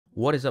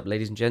What is up,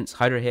 ladies and gents?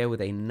 Hydra here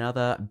with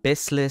another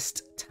BiS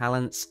list,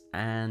 talents,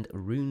 and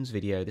runes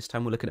video. This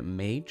time we're looking at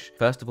Mage.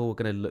 First of all, we're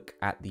going to look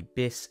at the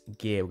BiS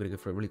Gear. We're going to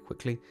go through it really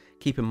quickly.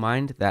 Keep in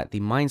mind that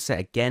the mindset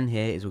again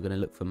here is we're going to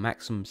look for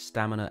maximum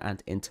stamina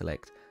and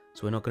intellect.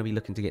 So we're not going to be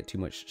looking to get too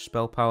much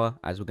spell power,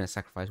 as we're going to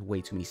sacrifice way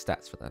too many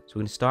stats for that. So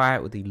we're going to start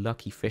out with the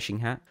Lucky Fishing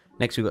Hat.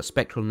 Next we've got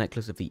Spectral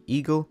Necklace of the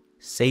Eagle,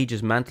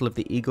 Sage's Mantle of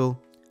the Eagle,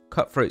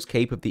 Cutthroat's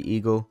Cape of the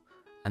Eagle,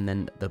 and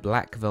then the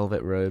Black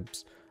Velvet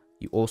Robes.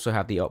 You also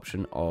have the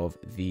option of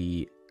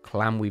the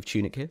Clamweave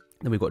Tunic here.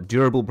 Then we've got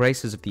Durable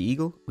Braces of the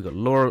Eagle. We've got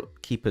Laurel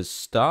Keeper's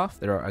Staff.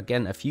 There are,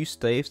 again, a few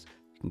staves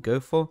you can go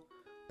for.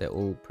 They're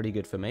all pretty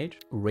good for Mage.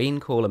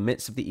 Raincaller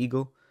Mitts of the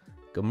Eagle.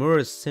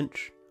 Gamura's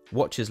Cinch.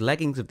 Watcher's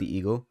Leggings of the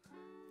Eagle.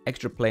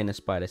 Extra Planar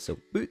Spider Silk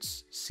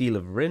Boots. Seal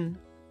of Rin.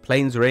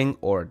 Plains Ring,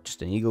 or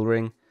just an Eagle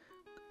Ring.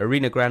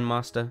 Arena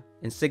Grandmaster.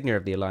 Insignia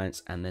of the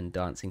Alliance. And then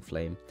Dancing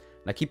Flame.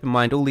 Now keep in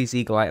mind, all these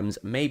Eagle items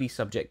may be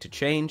subject to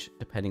change,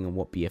 depending on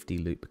what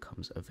BFD loot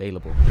becomes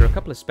available. There are a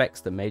couple of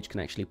specs that Mage can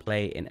actually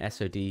play in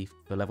SOD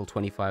for level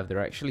 25 that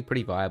are actually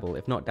pretty viable,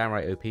 if not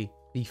downright OP.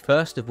 The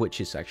first of which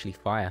is actually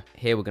Fire.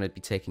 Here we're going to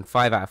be taking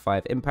 5 out of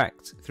 5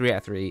 Impact, 3 out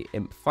of 3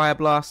 Imp Fire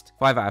Blast,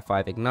 5 out of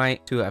 5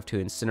 Ignite, 2 out of 2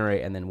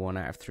 Incinerate, and then 1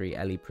 out of 3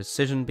 LE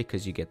Precision,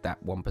 because you get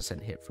that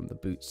 1% hit from the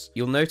boots.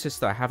 You'll notice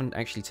that I haven't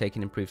actually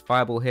taken Improved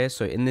Fireball here,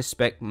 so in this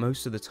spec,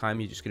 most of the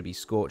time you're just going to be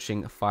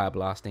Scorching, Fire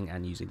Blasting,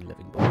 and using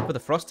Living Bomb. For the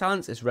Frost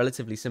talents, it's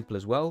relatively simple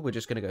as well. We're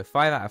just going to go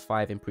 5 out of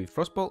 5 Improved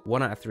Frostbolt,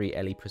 1 out of 3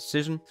 LE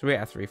Precision, 3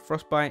 out of 3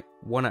 Frostbite,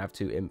 1 out of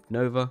 2 Imp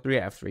Nova, 3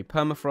 out of 3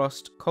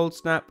 Permafrost, Cold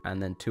Snap,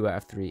 and then 2 out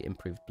of 3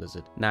 Improved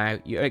Blizzard. Now,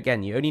 you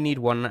only need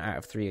 1 out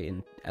of 3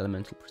 in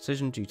Elemental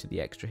Precision due to the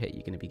extra hit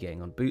you're going to be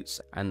getting on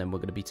boots, and then we're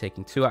going to be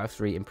taking 2 out of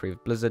 3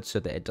 Improved Blizzard so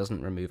that it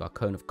doesn't remove our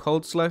Cone of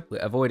Cold Slow. We're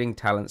avoiding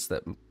talents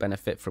that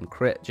benefit from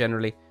crit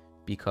generally,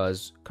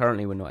 because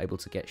currently we're not able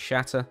to get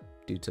Shatter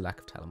due to lack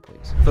of talent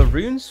points. For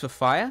runes for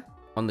fire,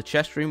 on the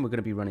chest rune we're going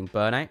to be running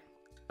Burnout.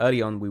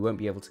 Early on we won't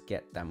be able to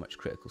get that much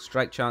critical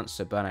strike chance,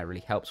 so Burnout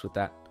really helps with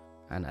that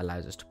and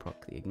allows us to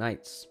proc the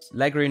ignites.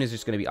 Leg rune is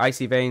just going to be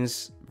Icy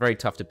Veins. Very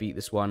tough to beat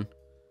this one.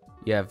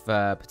 You have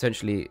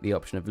potentially the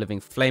option of Living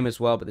Flame as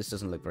well, but this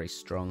doesn't look very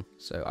strong.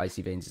 So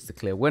Icy Veins is the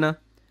clear winner.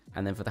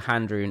 And then for the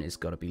hand rune, it's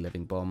got to be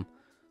Living Bomb.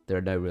 There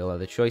are no real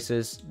other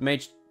choices.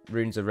 Mage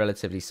runes are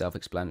relatively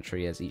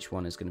self-explanatory, as each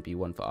one is going to be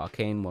 1 for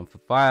Arcane, 1 for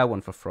Fire,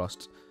 1 for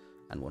Frost,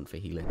 and 1 for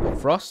Healing. For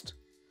Frost,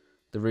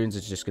 the runes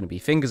are just going to be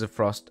Fingers of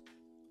Frost,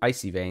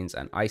 Icy Veins,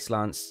 and Ice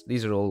Lance.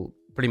 These are all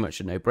pretty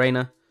much a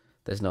no-brainer.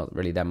 There's not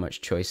really that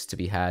much choice to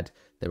be had.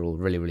 They're all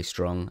really, really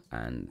strong,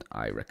 and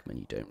I recommend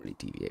you don't really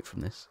deviate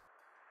from this.